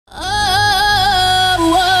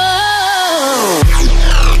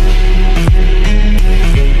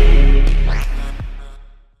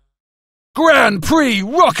Grand Prix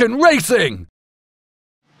Rock'n Racing!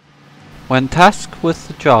 When tasked with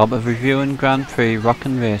the job of reviewing Grand Prix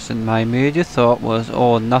Rock'n Racing, my immediate thought was,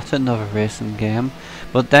 oh, not another racing game.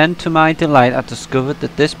 But then to my delight I discovered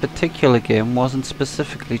that this particular game wasn't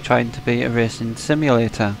specifically trying to be a racing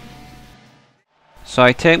simulator. So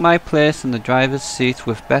I take my place in the driver's seat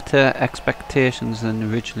with better expectations than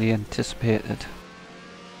originally anticipated.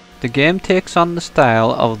 The game takes on the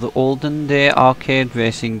style of the olden day arcade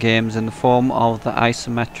racing games in the form of the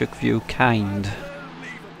isometric view kind.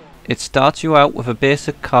 It starts you out with a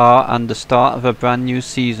basic car and the start of a brand new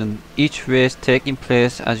season, each race taking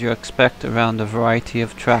place as you expect around a variety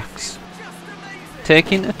of tracks.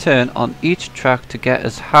 Taking a turn on each track to get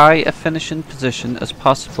as high a finishing position as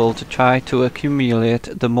possible to try to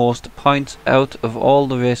accumulate the most points out of all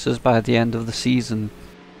the races by the end of the season.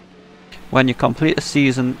 When you complete a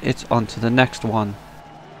season, it's on to the next one.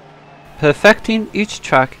 Perfecting each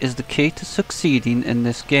track is the key to succeeding in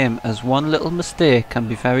this game, as one little mistake can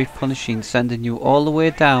be very punishing, sending you all the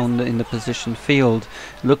way down in the position field.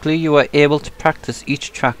 Luckily you are able to practice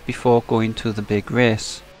each track before going to the big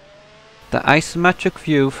race. The isometric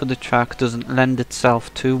view for the track doesn't lend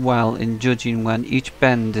itself too well in judging when each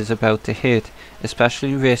bend is about to hit,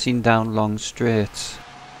 especially racing down long straights.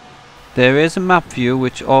 There is a map view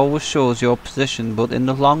which always shows your position, but in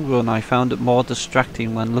the long run I found it more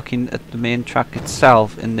distracting when looking at the main track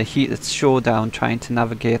itself in the heated showdown trying to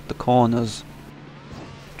navigate the corners.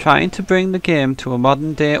 Trying to bring the game to a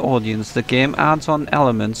modern day audience, the game adds on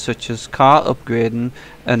elements such as car upgrading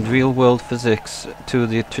and real world physics to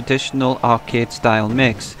the traditional arcade style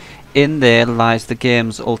mix. In there lies the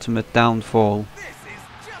game's ultimate downfall.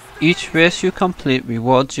 Each race you complete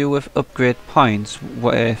rewards you with upgrade points,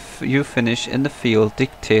 where if you finish in the field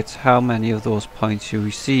dictates how many of those points you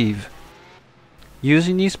receive.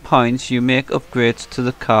 Using these points you make upgrades to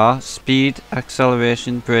the car, speed,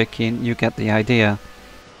 acceleration, braking, you get the idea.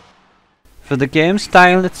 For the game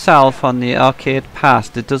style itself on the arcade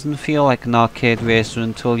past, it doesn't feel like an arcade racer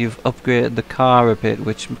until you've upgraded the car a bit,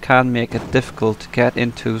 which can make it difficult to get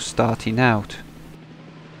into starting out.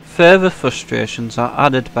 Further frustrations are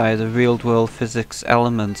added by the real-world physics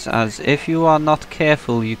elements, as if you are not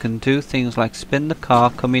careful you can do things like spin the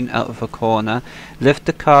car coming out of a corner, lift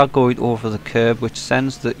the car going over the curb which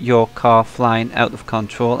sends your car flying out of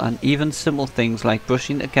control, and even simple things like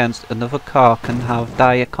brushing against another car can have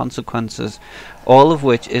dire consequences, all of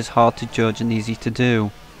which is hard to judge and easy to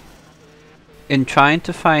do. In trying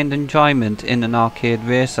to find enjoyment in an arcade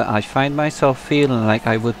racer, I find myself feeling like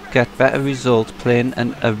I would get better results playing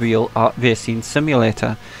a real racing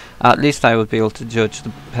simulator. At least I would be able to judge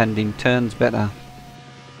the pending turns better.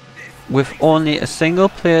 With only a single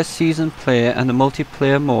player season play and a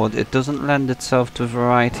multiplayer mode, it doesn't lend itself to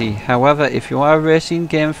variety. However, if you are a racing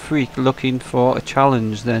game freak looking for a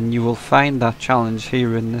challenge, then you will find that challenge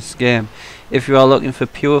here in this game. If you are looking for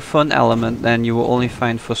pure fun element, then you will only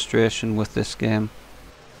find frustration with this game.